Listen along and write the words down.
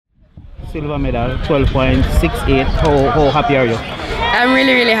silver medal, 12.68. How happy are you? I'm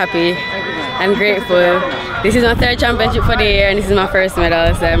really, really happy. I'm grateful. This is my third championship for the year and this is my first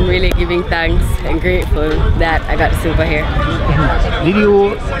medal, so I'm really giving thanks and grateful that I got the silver here.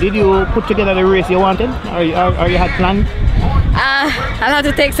 Did you put together the race you wanted, or you had planned? I'll have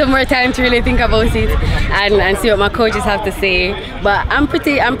to take some more time to really think about it and see what my coaches have to say. But I'm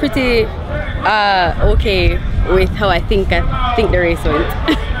pretty okay with how I think the race went.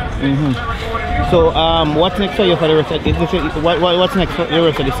 So what's next for you for the rest of what's next for the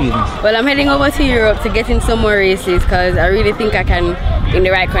rest of the season? Well, I'm heading over to Europe to get in some more races because I really think I can, in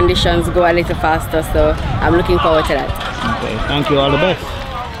the right conditions, go a little faster. So I'm looking forward to that. Okay, thank you. All the best.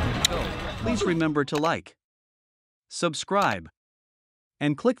 Please remember to like, subscribe,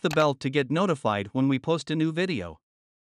 and click the bell to get notified when we post a new video.